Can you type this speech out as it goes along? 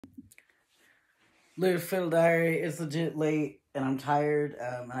Lude Fiddle Diary is legit late and I'm tired.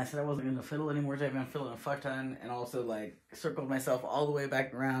 And I said I wasn't gonna fiddle anymore today. I've been fiddling a fuck ton and also like circled myself all the way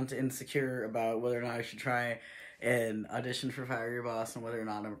back around to insecure about whether or not I should try and audition for Fire Your Boss and whether or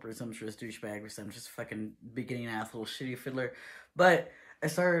not I'm a presumptuous douchebag because I'm just a fucking beginning ass little shitty fiddler. But I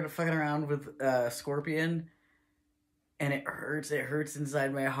started fucking around with Scorpion and it hurts. It hurts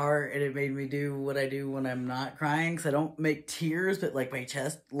inside my heart, and it made me do what I do when I'm not crying. Cause I don't make tears, but like my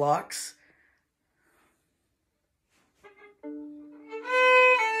chest locks.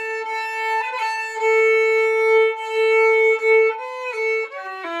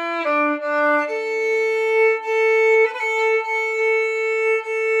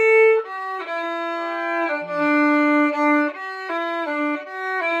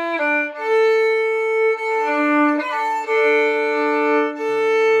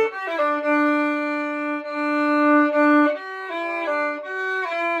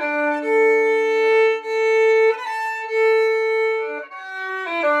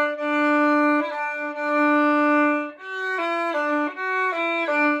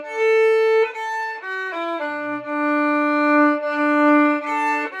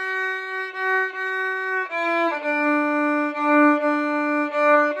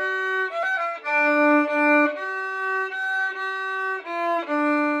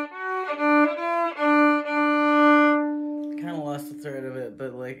 Kind of lost the thread of it,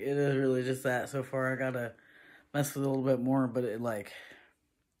 but like it is really just that so far. I gotta mess with it a little bit more, but it like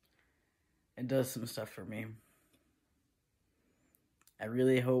it does some stuff for me. I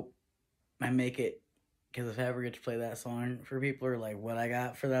really hope I make it because if I ever get to play that song for people or like what I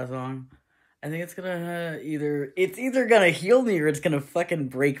got for that song, I think it's gonna either gonna heal me or it's gonna fucking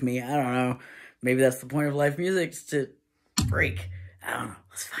break me. I don't know. Maybe that's the point of live music, is to break. I don't know.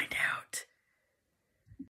 Let's find out.